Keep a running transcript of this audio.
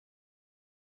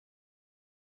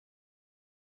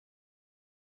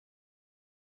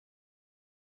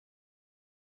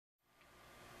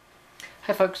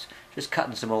Hey folks, just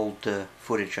cutting some old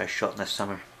footage I shot this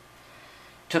summer.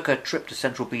 Took a trip to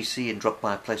central BC and dropped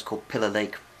by a place called Pillar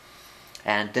Lake.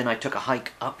 And then I took a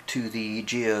hike up to the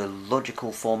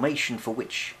geological formation for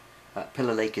which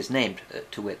Pillar Lake is named,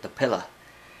 to wit the Pillar.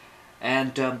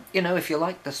 And you know, if you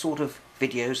like the sort of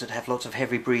videos that have lots of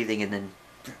heavy breathing and then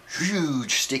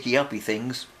huge sticky uppy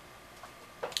things,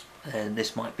 then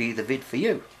this might be the vid for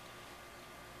you.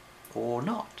 Or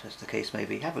not, as the case may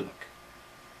be. Have a look.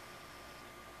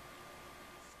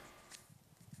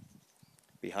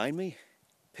 Behind me,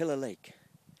 Pillar Lake.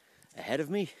 Ahead of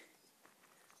me,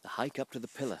 the hike up to the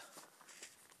Pillar.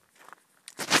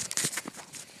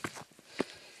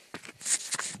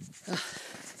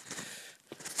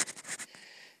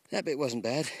 That bit wasn't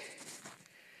bad.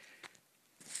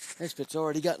 This bit's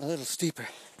already gotten a little steeper.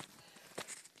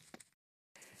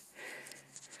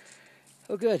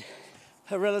 Oh good,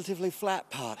 a relatively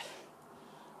flat part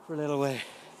for a little way.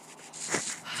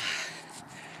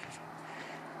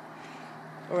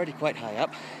 Already quite high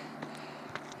up.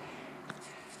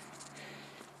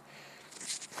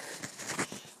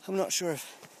 I'm not sure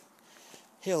if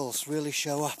hills really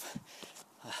show up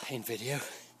in video,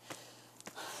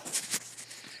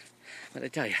 but I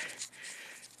tell you,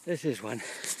 this is one.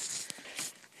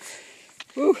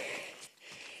 Woo!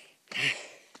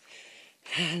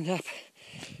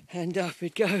 And up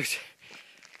it goes.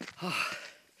 Oh,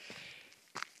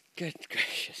 good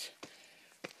gracious.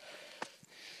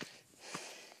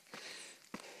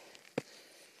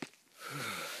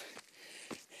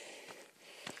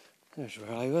 There's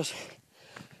where I was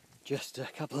just a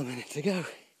couple of minutes ago.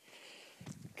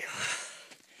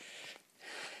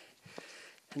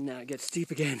 And now it gets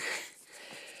steep again.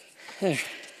 There.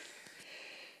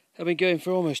 I've been going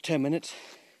for almost 10 minutes.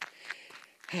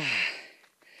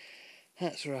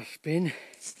 That's where I've been.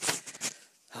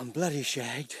 I'm bloody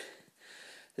shagged.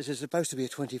 This is supposed to be a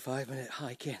 25-minute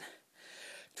hike in.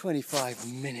 25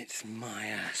 minutes, my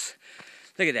ass.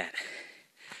 Look at that.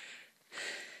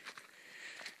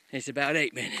 It's about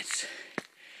 8 minutes.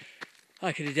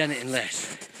 I could have done it in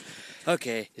less.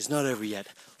 Okay, it's not over yet.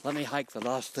 Let me hike the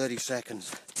last 30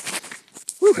 seconds.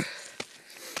 Woo!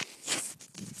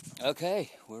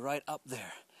 Okay, we're right up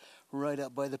there. Right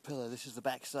up by the Pillar. This is the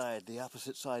back side, the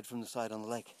opposite side from the side on the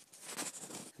lake.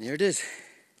 And there it is.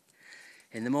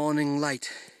 In the morning light.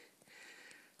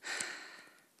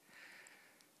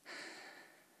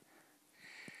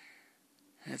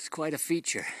 That's quite a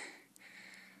feature.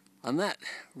 On that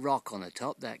rock on the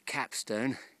top, that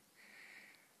capstone,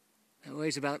 that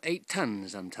weighs about 8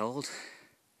 tons, I'm told.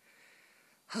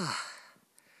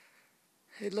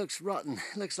 It looks rotten.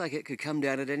 It looks like it could come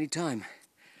down at any time.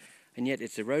 And yet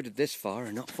it's eroded this far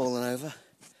and not fallen over.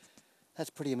 That's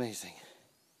pretty amazing.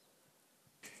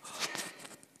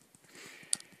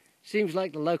 Seems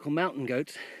like the local mountain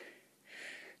goats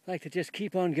like to just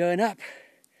keep on going up.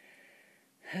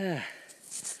 I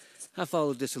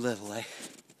followed this a little way.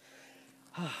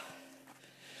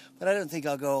 But I don't think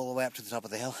I'll go all the way up to the top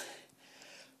of the hill.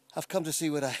 I've come to see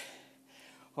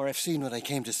I've seen what I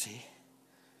came to see.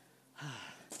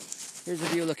 Here's a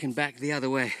view looking back the other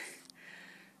way.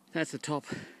 That's the top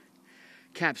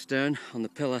capstone on the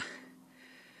Pillar.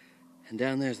 And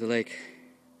down there's the lake.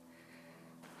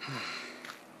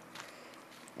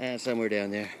 And somewhere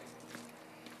down there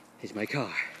is my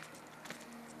car.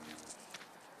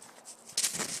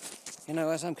 You know,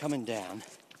 as I'm coming down,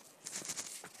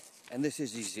 and this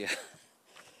is easier.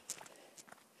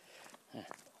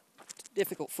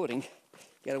 Difficult footing,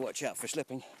 you gotta watch out for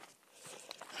slipping.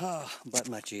 But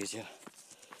much easier.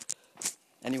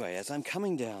 Anyway, as I'm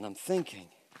coming down, I'm thinking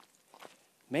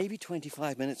maybe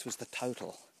 25 minutes was the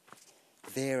total,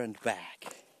 there and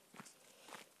back.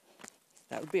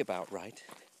 That would be about right.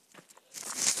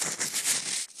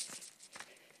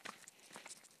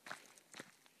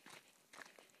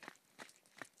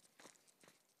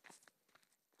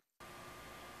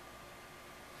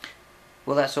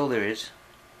 Well, that's all there is.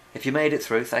 If you made it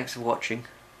through, thanks for watching.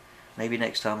 Maybe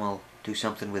next time I'll do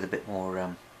something with a bit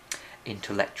more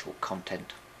intellectual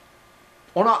content.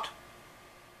 Or not!